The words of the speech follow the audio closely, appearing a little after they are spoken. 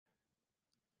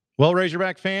Well,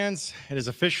 Razorback fans, it is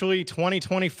officially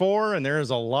 2024, and there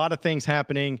is a lot of things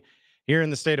happening here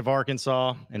in the state of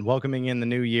Arkansas and welcoming in the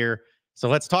new year. So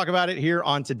let's talk about it here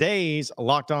on today's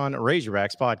Locked On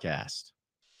Razorbacks podcast.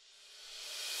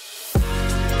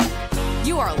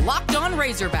 You are Locked On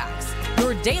Razorbacks,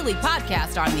 your daily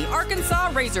podcast on the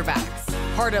Arkansas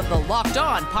Razorbacks, part of the Locked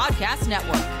On Podcast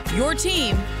Network, your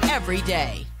team every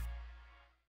day.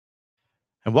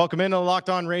 And welcome into the Locked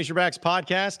On Razorbacks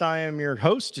podcast. I am your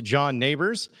host, John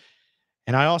Nabors,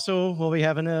 and I also will be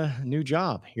having a new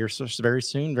job here very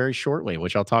soon, very shortly,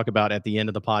 which I'll talk about at the end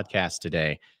of the podcast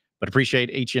today. But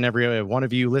appreciate each and every one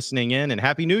of you listening in, and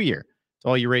Happy New Year to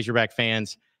all you Razorback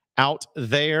fans out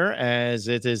there, as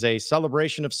it is a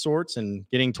celebration of sorts and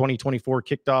getting 2024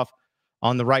 kicked off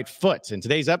on the right foot. And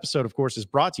today's episode, of course, is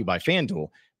brought to you by FanDuel.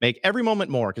 Make every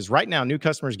moment more, because right now new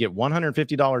customers get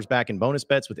 $150 back in bonus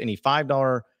bets with any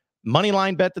 $5 money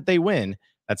line bet that they win.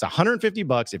 That's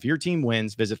 $150 if your team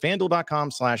wins. Visit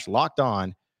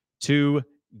FanDuel.com/lockedon to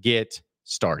get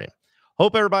started.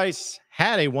 Hope everybody's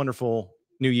had a wonderful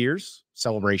New Year's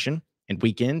celebration and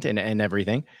weekend and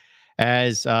everything,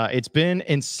 as it's been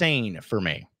insane for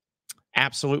me.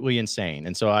 Absolutely insane.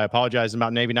 And so I apologize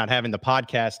about maybe not having the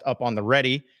podcast up on the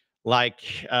ready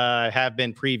like I have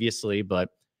been previously, but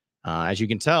as you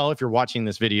can tell, if you're watching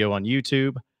this video on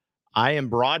YouTube, I am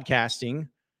broadcasting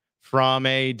from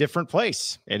a different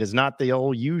place. It is not the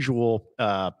old usual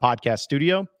podcast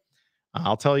studio.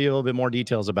 I'll tell you a little bit more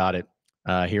details about it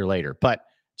here later, but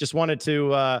just wanted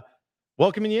to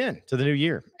welcome you in to the new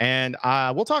year. And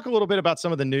we'll talk a little bit about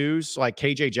some of the news, like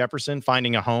KJ Jefferson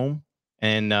finding a home,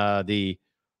 and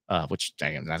which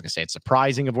I'm not going to say it's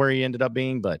surprising of where he ended up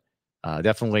being, but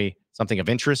definitely something of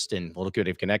interest and a little bit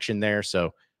of connection there.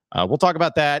 So we'll talk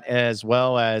about that, as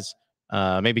well as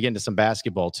maybe get into some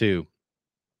basketball too,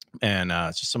 and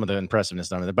just some of the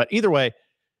impressiveness on it. But either way,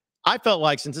 I felt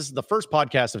like since this is the first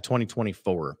podcast of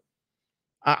 2024,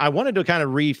 I wanted to kind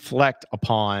of reflect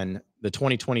upon the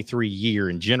 2023 year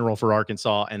in general for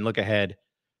Arkansas and look ahead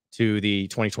to the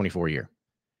 2024 year.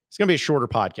 It's going to be a shorter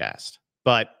podcast,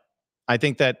 but I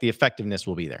think that the effectiveness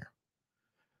will be there.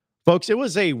 Folks, it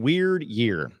was a weird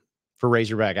year for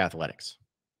Razorback athletics.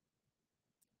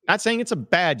 Not saying it's a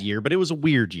bad year, but it was a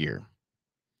weird year.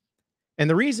 And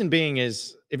the reason being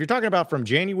is, if you're talking about from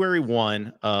January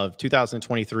 1 of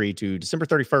 2023 to December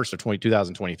 31st of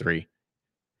 2023,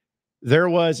 there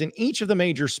was in each of the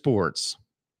major sports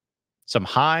some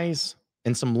highs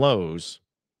and some lows.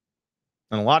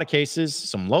 In a lot of cases,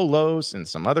 some low lows, and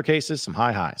some other cases, some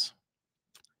high highs.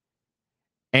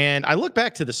 And I look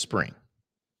back to the spring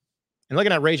and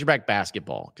looking at Razorback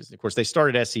basketball, because, of course, they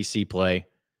started SEC play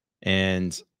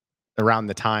and around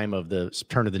the time of the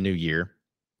turn of the new year.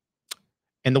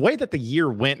 And the way that the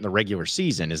year went in the regular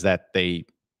season is that they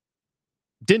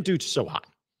didn't do so hot.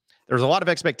 There was a lot of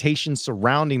expectations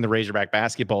surrounding the Razorback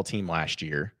basketball team last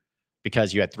year,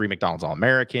 because you had 3 McDonald's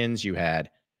All-Americans, you had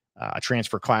a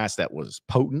transfer class that was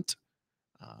potent.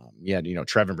 You had,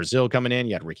 Trevin Brazil coming in,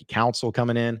 you had Ricky Council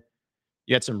coming in.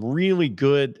 You had some really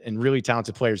good and really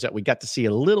talented players that we got to see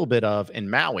a little bit of in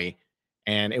Maui,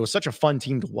 and it was such a fun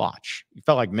team to watch. You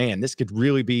felt like, man, this could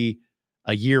really be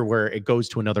a year where it goes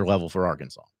to another level for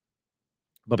Arkansas.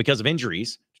 But because of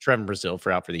injuries, Trevin Brazil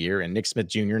out for the year, and Nick Smith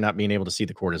Jr. not being able to see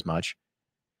the court as much,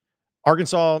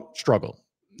 Arkansas struggled.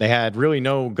 They had really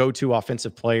no go-to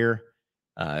offensive player.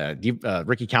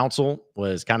 Ricky Council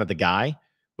was kind of the guy,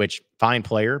 which fine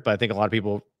player, but I think a lot of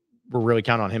people were really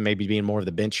counting on him maybe being more of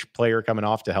the bench player coming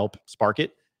off to help spark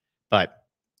it. But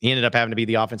he ended up having to be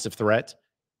the offensive threat,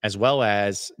 as well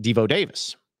as Devo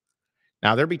Davis.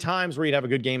 Now, there'd be times where you'd have a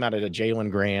good game out of a Jalen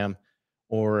Graham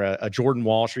or a Jordan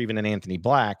Walsh or even an Anthony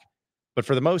Black. But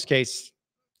for the most case,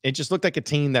 it just looked like a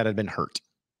team that had been hurt,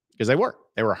 because they were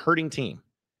a hurting team.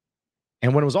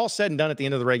 And when it was all said and done at the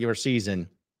end of the regular season,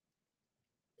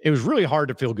 it was really hard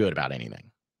to feel good about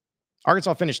anything.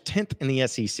 Arkansas finished 10th in the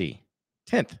SEC.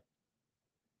 10th.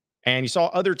 And you saw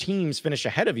other teams finish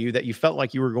ahead of you that you felt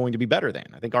like you were going to be better than.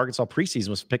 I think Arkansas preseason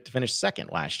was picked to finish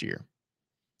 2nd last year.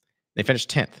 They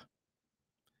finished 10th.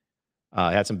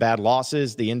 Had some bad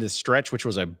losses. The end of the stretch, which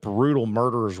was a brutal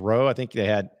murderer's row. I think they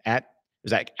had at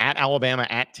Alabama,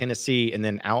 at Tennessee, and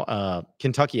then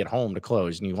Kentucky at home to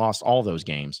close. And you lost all those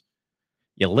games.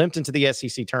 You limped into the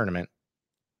SEC tournament,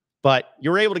 but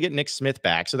you were able to get Nick Smith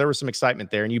back. So there was some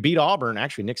excitement there. And you beat Auburn.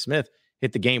 Actually, Nick Smith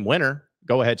hit the game winner,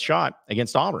 go-ahead shot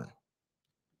against Auburn.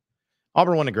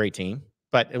 Auburn won a great team,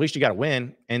 but at least you got a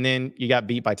win. And then you got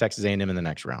beat by Texas A&M in the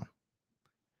next round.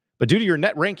 But due to your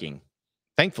net ranking,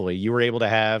 thankfully, you were able to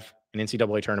have an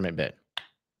NCAA tournament bid.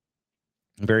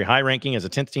 Very high ranking as a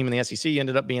 10th team in the SEC,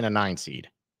 ended up being a 9 seed.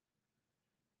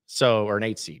 So, or an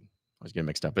 8 seed. I was getting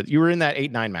mixed up, but you were in that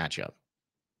 8-9 matchup.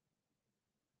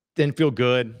 Didn't feel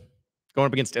good going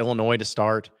up against Illinois to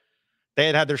start.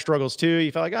 They had their struggles too.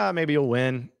 You felt like, maybe you'll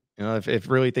win, if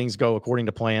really things go according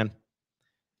to plan.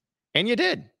 And you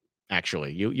did,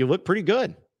 actually. You looked pretty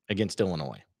good against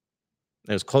Illinois.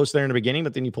 It was close there in the beginning,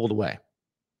 but then you pulled away.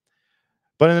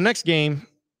 But in the next game,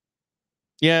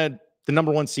 you had the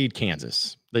number 1 seed,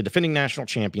 Kansas, the defending national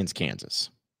champions, Kansas.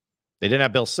 They didn't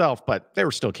have Bill Self, but they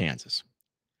were still Kansas.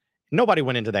 Nobody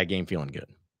went into that game feeling good.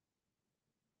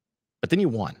 But then you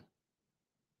won.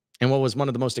 And what was one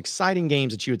of the most exciting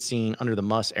games that you had seen under the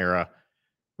Muss era,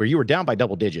 where you were down by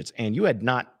double digits, and you had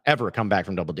not ever come back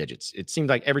from double digits. It seemed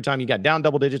like every time you got down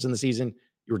double digits in the season,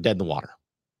 you were dead in the water.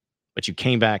 But you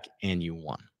came back and you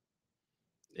won.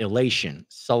 Elation,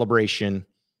 celebration,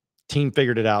 team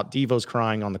figured it out. Devo's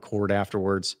crying on the court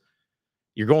afterwards.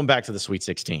 You're going back to the Sweet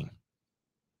 16.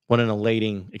 What an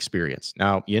elating experience.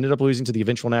 Now, you ended up losing to the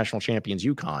eventual national champions,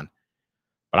 UConn.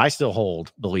 But I still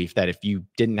hold belief that if you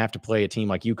didn't have to play a team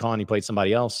like UConn, you played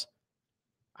somebody else,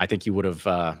 I think you would have.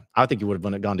 I think you would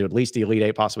have gone to at least the Elite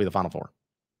Eight, possibly the Final Four.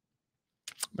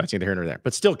 But it's neither here nor there.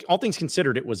 But still, all things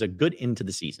considered, it was a good end to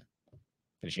the season.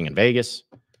 Finishing in Vegas,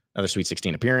 another Sweet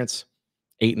 16 appearance,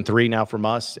 8-3 now from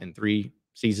us in 3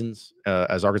 seasons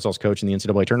as Arkansas's coach in the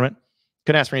NCAA tournament.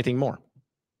 Couldn't ask for anything more.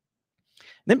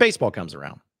 And then baseball comes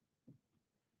around.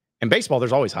 In baseball,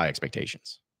 there's always high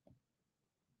expectations.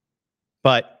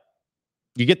 But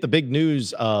you get the big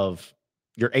news of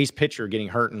your ace pitcher getting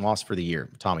hurt and lost for the year,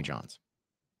 Tommy Johns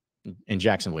and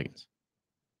Jackson Williams.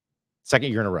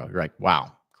 Second year in a row. You're like,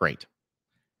 wow, great.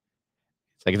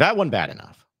 It's like, if that wasn't bad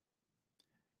enough,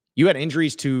 you had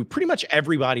injuries to pretty much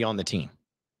everybody on the team.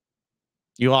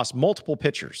 You lost multiple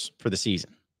pitchers for the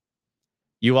season.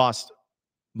 You lost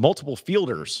multiple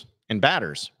fielders and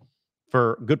batters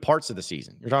for good parts of the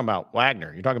season. You're talking about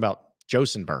Wagner. You're talking about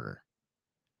Josenberger.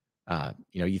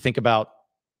 You think about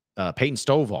Peyton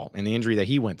Stovall and the injury that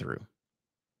he went through.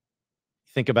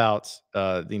 Think about,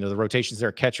 the rotations there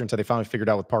at catcher until they finally figured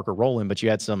out with Parker Rowland, but you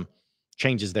had some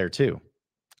changes there too.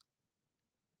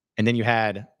 And then you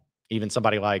had even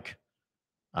somebody like,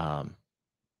 I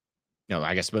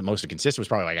guess, but most consistent was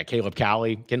probably like a Caleb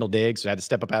Cowley, Kendall Diggs, who had to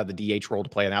step up out of the DH role to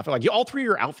play an outfield. Like all 3 of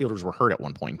your outfielders were hurt at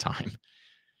one point in time.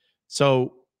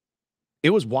 So it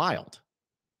was wild.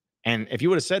 And if you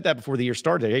would have said that before the year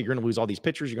started, hey, you're going to lose all these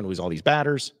pitchers, you're going to lose all these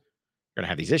batters, you're going to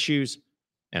have these issues,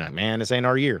 and like, man, this ain't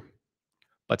our year.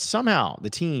 But somehow the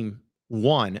team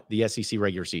won the SEC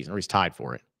regular season, or he's tied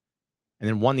for it, and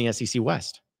then won the SEC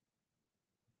West.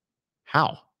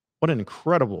 How? What an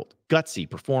incredible, gutsy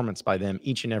performance by them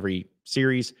each and every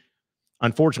series.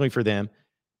 Unfortunately for them,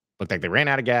 looked like they ran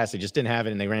out of gas. They just didn't have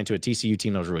it, and they ran into a TCU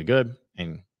team that was really good,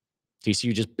 and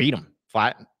TCU just beat them,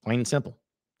 flat, plain and simple.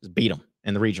 Just beat them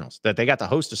in the regionals. That they got to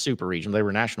host a super regional. They were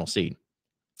a national seed.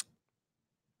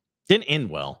 Didn't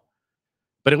end well,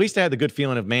 but at least they had the good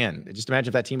feeling of, man, just imagine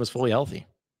if that team was fully healthy.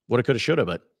 Woulda, coulda, shoulda,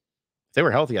 but if they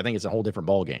were healthy, I think it's a whole different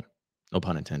ball game. No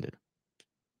pun intended.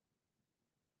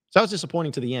 So that was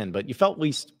disappointing to the end, but you felt at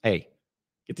least, hey,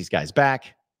 get these guys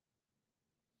back.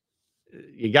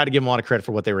 You got to give them a lot of credit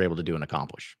for what they were able to do and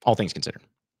accomplish, all things considered. And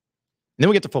then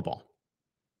we get to football.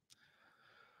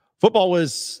 Football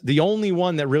was the only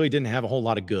one that really didn't have a whole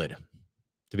lot of good,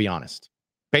 to be honest.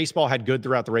 Baseball had good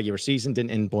throughout the regular season,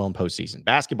 didn't end well in postseason.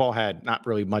 Basketball had not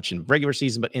really much in regular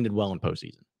season, but ended well in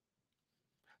postseason.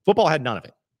 Football had none of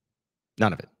it.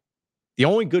 None of it. The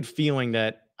only good feeling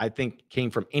that I think came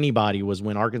from anybody was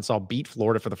when Arkansas beat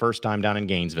Florida for the first time down in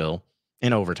Gainesville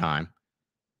in overtime,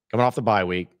 coming off the bye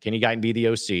week. Kenny Guyton be the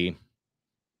OC,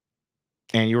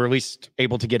 and you were at least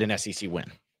able to get an SEC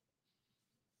win.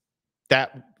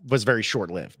 That was very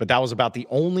short-lived, but that was about the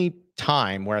only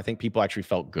time where I think people actually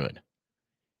felt good.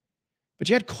 But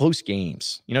you had close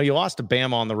games. You lost to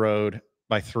Bama on the road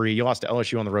by 3. You lost to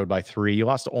LSU on the road by 3. You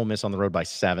lost to Ole Miss on the road by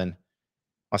 7.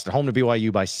 Lost at home to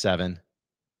BYU by 7.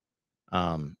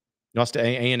 You lost to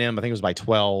A&M, I think it was by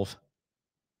 12.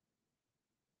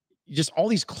 Just all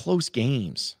these close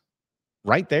games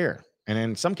right there. And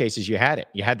in some cases, you had it.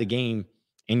 You had the game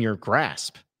in your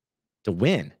grasp to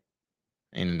win.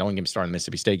 And don't get me started on the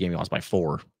Mississippi State game. You lost by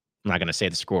 4. I'm not going to say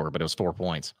the score, but it was 4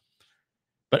 points.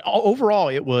 But overall,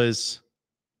 it was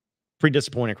pretty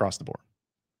disappointing across the board.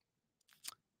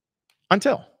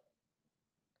 Until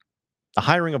the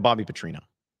hiring of Bobby Petrino.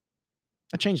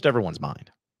 That changed everyone's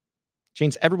mind.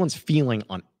 Changed everyone's feeling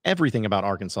on everything about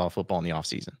Arkansas football in the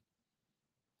offseason.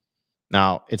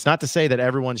 Now, it's not to say that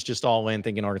everyone's just all in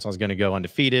thinking Arkansas is going to go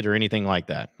undefeated or anything like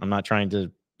that. I'm not trying to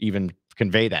even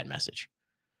convey that message.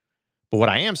 But what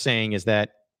I am saying is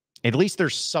that at least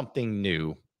there's something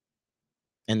new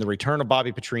and the return of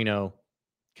Bobby Petrino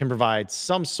can provide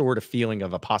some sort of feeling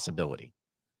of a possibility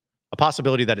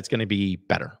that it's going to be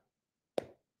better.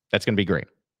 That's going to be great.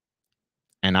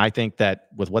 And I think that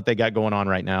with what they got going on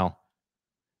right now,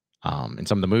 and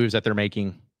some of the moves that they're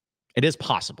making, it is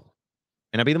possible.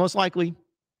 May not be the most likely,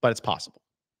 but it's possible.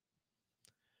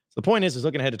 So the point is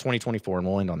looking ahead to 2024, and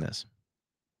we'll end on this.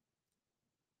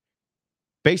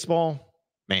 Baseball,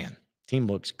 man, team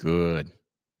looks good.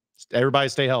 Everybody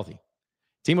stay healthy.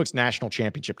 Team looks national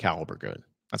championship caliber good.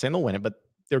 Not saying they'll win it, but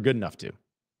they're good enough to.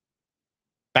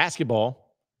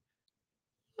 Basketball,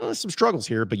 well, there's some struggles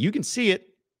here, but you can see it.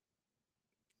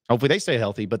 Hopefully they stay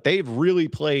healthy, but they've really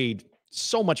played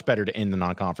so much better to end the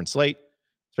non-conference slate,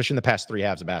 especially in the past 3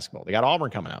 halves of basketball. They got Auburn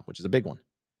coming up, which is a big one.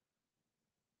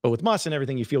 But with Muss and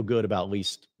everything, you feel good about at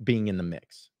least being in the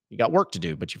mix. You got work to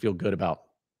do, but you feel good about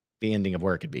the ending of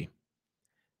where it could be.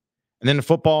 And then the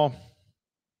football,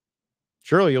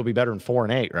 surely you'll be better than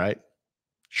 4-8, right?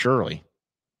 Surely.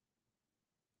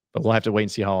 But we'll have to wait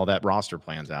and see how all that roster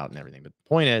plans out and everything. But the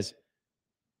point is,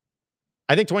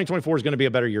 I think 2024 is going to be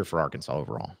a better year for Arkansas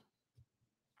overall.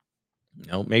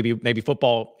 You know, maybe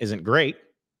football isn't great,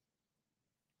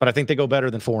 but I think they go better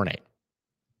than 4-8. You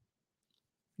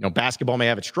know, basketball may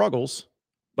have its struggles,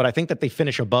 but I think that they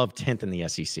finish above 10th in the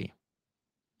SEC.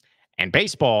 And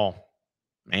baseball,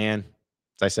 man,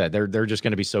 as I said, they're just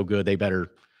going to be so good. They better,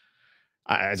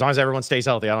 as long as everyone stays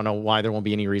healthy, I don't know why there won't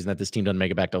be any reason that this team doesn't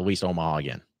make it back to at least Omaha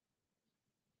again.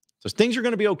 So things are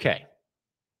going to be okay.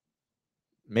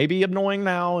 Maybe annoying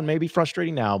now and maybe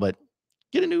frustrating now, but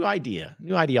get a new idea,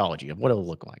 new ideology of what it'll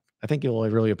look like. I think you'll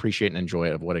really appreciate and enjoy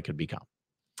it of what it could become.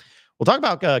 We'll talk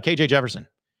about KJ Jefferson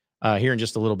here in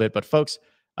just a little bit. But folks,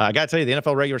 I got to tell you, the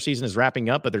NFL regular season is wrapping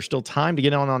up, but there's still time to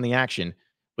get on the action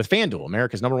with FanDuel,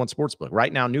 America's #1 sportsbook.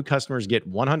 Right now, new customers get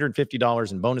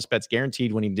 $150 in bonus bets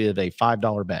guaranteed when you did a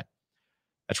 $5 bet.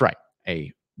 That's right,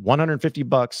 a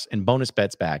 $150 in bonus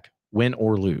bets back, win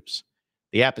or lose.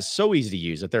 The app is so easy to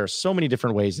use that there are so many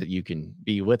different ways that you can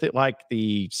be with it, like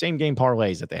the same game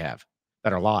parlays that they have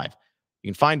that are live. You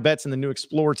can find bets in the new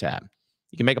Explore tab.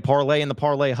 You can make a parlay in the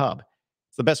Parlay Hub.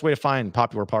 It's the best way to find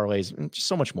popular parlays and just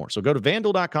so much more. So go to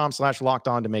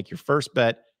FanDuel.com/lockedon to make your first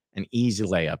bet an easy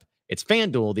layup. It's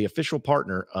FanDuel, the official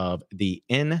partner of the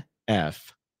NFL.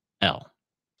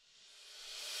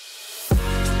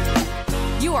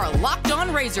 You are Locked On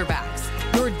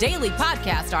Razorbacks, your daily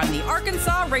podcast on the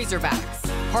Arkansas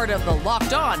Razorbacks, part of the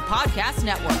Locked On Podcast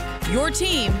Network, your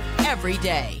team every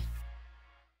day.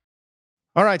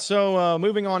 All right, so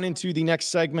moving on into the next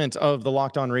segment of the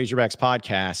Locked On Razorbacks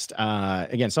podcast.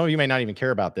 Again, some of you may not even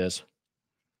care about this,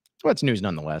 but it's news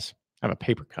nonetheless. I have a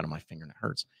paper cut on my finger and it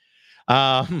hurts.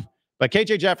 But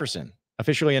KJ Jefferson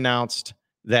officially announced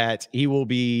that he will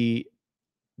be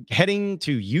heading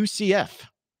to UCF.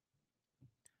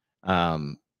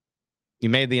 He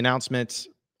made the announcement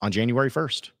on January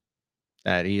 1st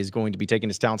that he is going to be taking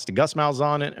his talents to Gus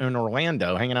Malzahn in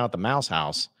Orlando, hanging out at the Mouse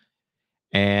House,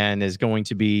 and is going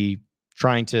to be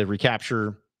trying to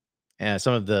recapture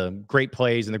some of the great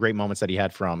plays and the great moments that he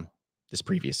had from this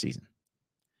previous season.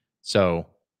 So,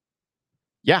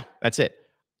 yeah, that's it.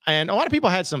 And a lot of people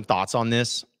had some thoughts on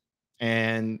this.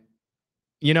 And,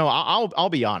 you know, I'll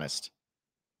be honest.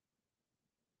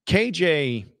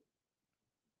 KJ,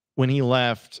 when he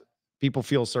left, people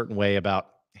feel a certain way about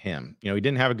him. You know, he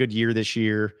didn't have a good year this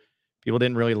year. People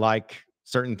didn't really like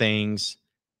certain things.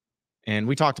 And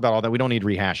we talked about all that. We don't need to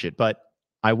rehash it. But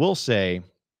I will say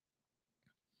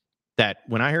that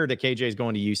when I heard that KJ is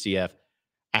going to UCF,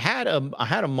 I had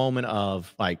a moment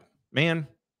of like, man,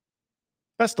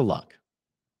 best of luck.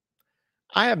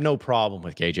 I have no problem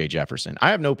with KJ Jefferson. I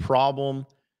have no problem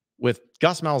with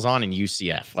Gus Malzahn and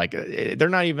UCF. Like, you're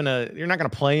not going to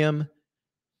play him.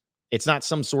 It's not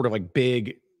some sort of like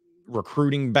big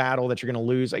recruiting battle that you're going to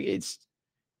lose. Like,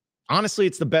 honestly,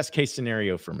 it's the best case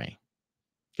scenario for me.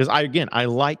 Because I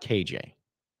like KJ.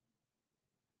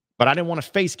 But I didn't want to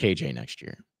face KJ next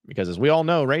year. Because as we all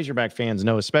know, Razorback fans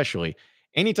know especially,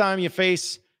 anytime you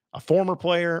face a former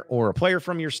player or a player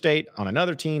from your state on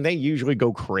another team, they usually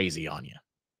go crazy on you.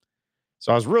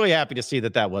 So I was really happy to see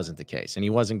that that wasn't the case. And he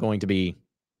wasn't going to be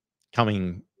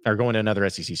coming or going to another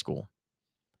SEC school.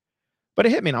 But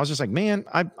it hit me, and I was just like, man,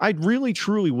 I really,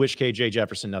 truly wish KJ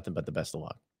Jefferson nothing but the best of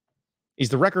luck. He's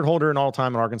the record holder in all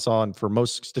time in Arkansas and for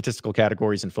most statistical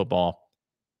categories in football.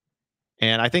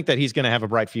 And I think that he's going to have a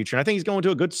bright future. And I think he's going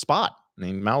to a good spot. I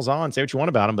mean, Malzahn, say what you want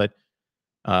about him, but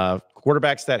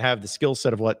quarterbacks that have the skill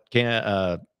set of what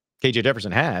KJ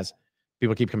Jefferson has,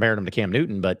 people keep comparing him to Cam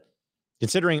Newton, but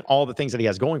considering all the things that he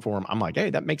has going for him, I'm like, hey,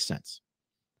 that makes sense.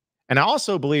 And I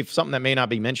also believe something that may not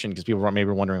be mentioned because people are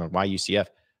maybe wondering like, why UCF.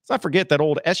 Let's not forget that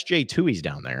old S.J. Tuohy's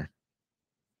down there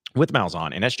with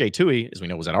Malzahn. And S.J. Tuohy, as we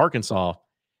know, was at Arkansas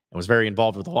and was very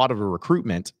involved with a lot of the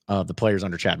recruitment of the players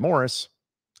under Chad Morris,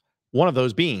 one of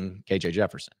those being KJ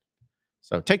Jefferson.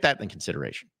 So take that in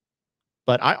consideration.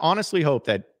 But I honestly hope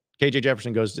that KJ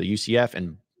Jefferson goes to UCF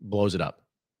and blows it up,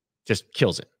 just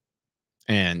kills it,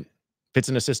 and fits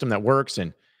in a system that works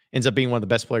and ends up being one of the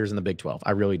best players in the Big 12.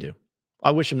 I really do.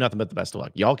 I wish him nothing but the best of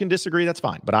luck. Y'all can disagree. That's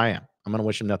fine. But I am. I'm going to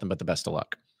wish him nothing but the best of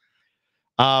luck.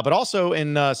 But also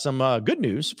in some good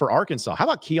news for Arkansas, how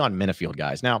about Keyon Menifield,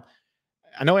 guys? Now,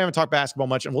 I know we haven't talked basketball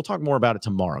much, and we'll talk more about it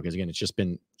tomorrow because, again, it's just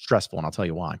been stressful, and I'll tell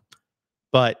you why.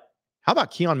 But how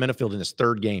about Keyon Menifield in his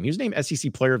third game? He was named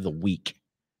SEC Player of the Week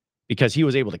because he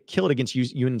was able to kill it against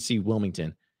UNC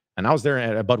Wilmington. And I was there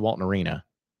at Bud Walton Arena.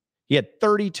 He had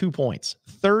 32 points,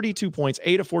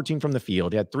 8 of 14 from the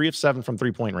field. He had 3 of 7 from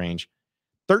three-point range,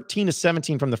 13 of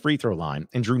 17 from the free throw line,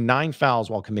 and drew 9 fouls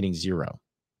while committing 0.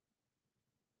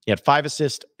 He had 5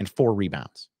 assists and 4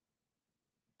 rebounds.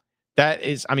 That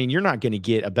is, I mean, you're not going to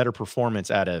get a better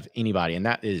performance out of anybody. And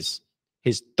that is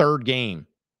his third game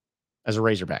as a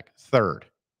Razorback. Third.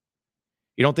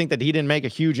 You don't think that he didn't make a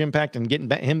huge impact in getting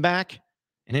him back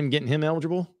and him getting him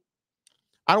eligible?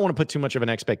 I don't want to put too much of an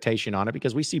expectation on it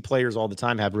because we see players all the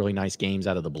time have really nice games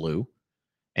out of the blue.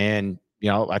 And, you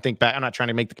know, I think back, I'm not trying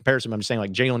to make the comparison, but I'm just saying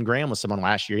like Jalen Graham was someone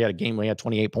last year. He had a game where he had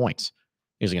 28 points.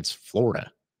 He was against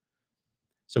Florida.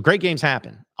 So great games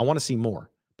happen. I want to see more.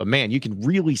 But, man, you can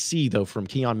really see, though, from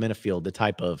Keyon Menifield, the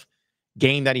type of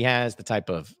game that he has, the type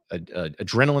of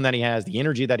adrenaline that he has, the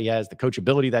energy that he has, the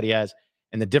coachability that he has,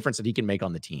 and the difference that he can make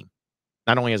on the team,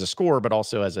 not only as a scorer, but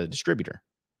also as a distributor.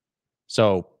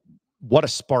 So what a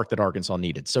spark that Arkansas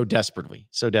needed so desperately,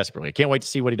 so desperately. I can't wait to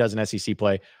see what he does in SEC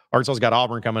play. Arkansas's got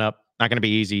Auburn coming up. Not going to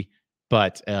be easy,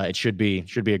 but it should be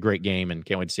a great game, and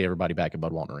can't wait to see everybody back at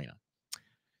Bud Walton Arena.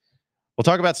 We'll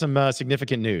talk about some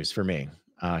significant news for me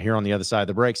here on the other side of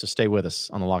the break, so stay with us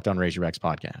on the Locked On Razorbacks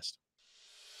podcast.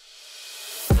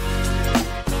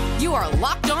 You are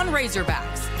Locked On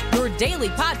Razorbacks, your daily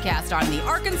podcast on the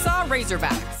Arkansas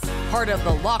Razorbacks, part of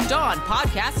the Locked On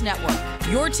Podcast Network,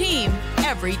 your team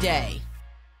every day.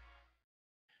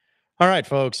 All right,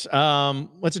 folks,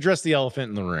 let's address the elephant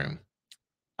in the room.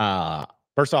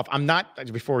 First off,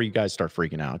 before you guys start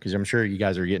freaking out, because I'm sure you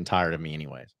guys are getting tired of me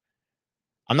anyways,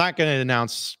 I'm not going to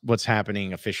announce what's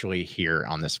happening officially here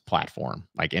on this platform,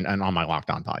 like and on my Locked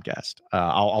On podcast.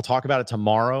 I'll talk about it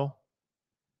tomorrow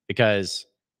because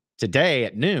today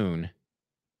at noon,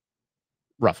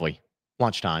 roughly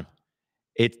lunchtime,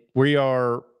 we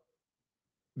are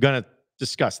going to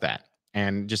discuss that.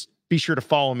 And just be sure to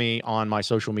follow me on my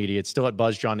social media. It's still at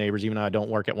Buzz John Nabors, even though I don't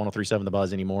work at 103.7 The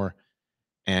Buzz anymore.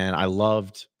 And I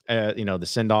loved, the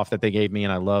send off that they gave me,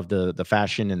 and I loved the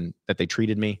fashion and that they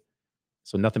treated me.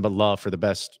 So nothing but love for the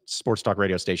best sports talk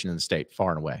radio station in the state,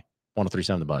 far and away.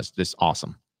 103.7 The Buzz. This is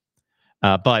awesome.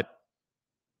 But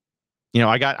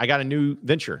I got a new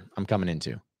venture I'm coming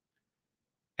into,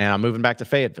 and I'm moving back to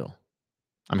Fayetteville.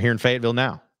 I'm here in Fayetteville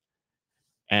now,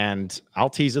 and I'll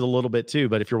tease it a little bit too.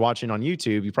 But if you're watching on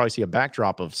YouTube, you probably see a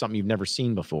backdrop of something you've never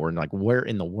seen before, and like, where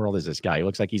in the world is this guy? He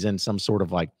looks like he's in some sort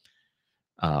of like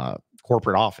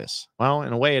corporate office. Well,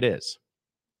 in a way, it is.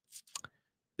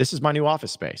 This is my new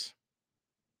office space.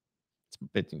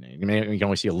 You can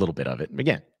only see a little bit of it.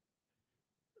 Again,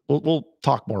 we'll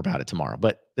talk more about it tomorrow.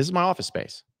 But this is my office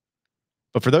space.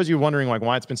 But for those of you wondering like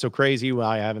why it's been so crazy,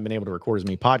 why I haven't been able to record as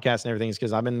many podcasts and everything, is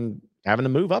because I've been having to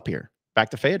move up here,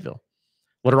 back to Fayetteville.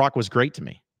 Little Rock was great to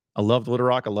me. I loved Little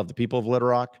Rock. I loved the people of Little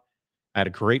Rock. I had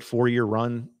a great 4-year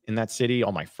run in that city.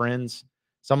 All my friends,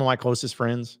 some of my closest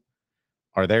friends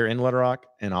are there in Little Rock,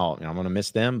 and I'm going to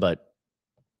miss them. But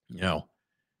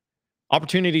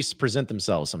opportunities present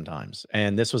themselves sometimes,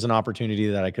 and this was an opportunity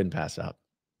that I couldn't pass up.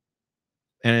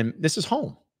 And this is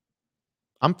home.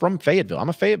 I'm from Fayetteville. I'm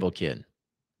a Fayetteville kid.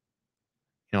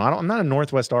 I'm not a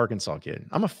Northwest Arkansas kid.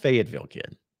 I'm a Fayetteville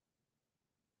kid.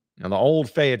 The old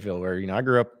Fayetteville where, I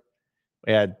grew up,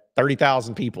 we had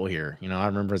 30,000 people here. I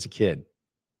remember as a kid.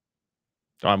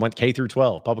 So I went K through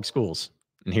 12 public schools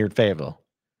and here at Fayetteville.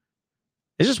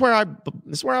 This is where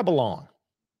I belong.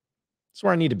 It's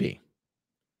where I need to be.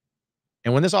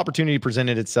 And when this opportunity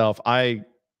presented itself, I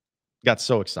got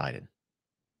so excited.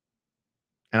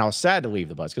 And I was sad to leave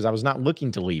the Buzz because I was not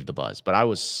looking to leave the Buzz, but I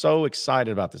was so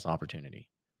excited about this opportunity.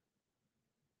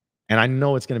 And I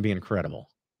know it's going to be incredible.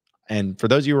 And for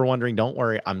those of you who are wondering, don't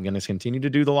worry. I'm going to continue to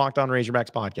do the Locked On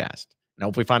Razorbacks podcast and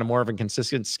hopefully find a more of a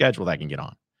consistent schedule that I can get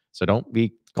on. So don't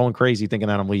be going crazy thinking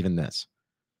that I'm leaving this.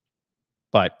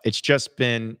 But it's just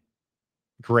been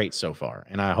great so far,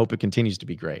 and I hope it continues to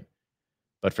be great.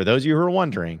 But for those of you who are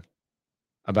wondering,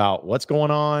 about what's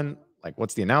going on, like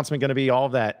what's the announcement going to be, all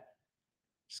of that,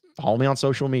 just follow me on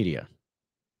social media.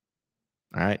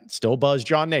 All right. Still Buzz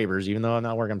John Nabors, even though I'm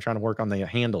not working. I'm trying to work on the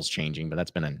handles changing, but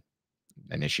that's been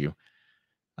an issue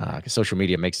because social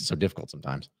media makes it so difficult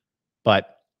sometimes.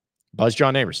 But Buzz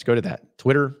John Nabors, go to that.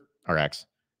 Twitter or X,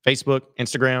 Facebook,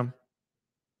 Instagram,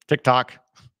 TikTok.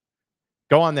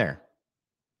 Go on there.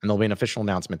 And there'll be an official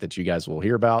announcement that you guys will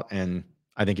hear about. And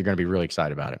I think you're going to be really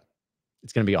excited about it.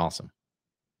 It's going to be awesome.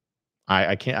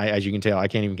 I can't, as you can tell, I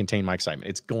can't even contain my excitement.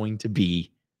 It's going to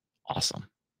be awesome.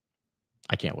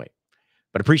 I can't wait.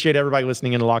 But appreciate everybody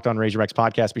listening in to Locked On Razorbacks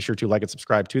podcast. Be sure to like and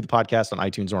subscribe to the podcast on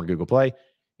iTunes or on Google Play.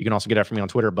 You can also get after me on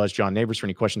Twitter, Buzz John Nabors, for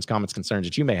any questions, comments, concerns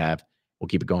that you may have. We'll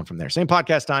keep it going from there. Same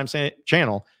podcast time, same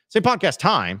channel, same podcast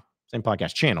time, same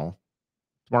podcast channel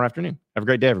tomorrow afternoon. Have a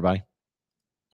great day, everybody.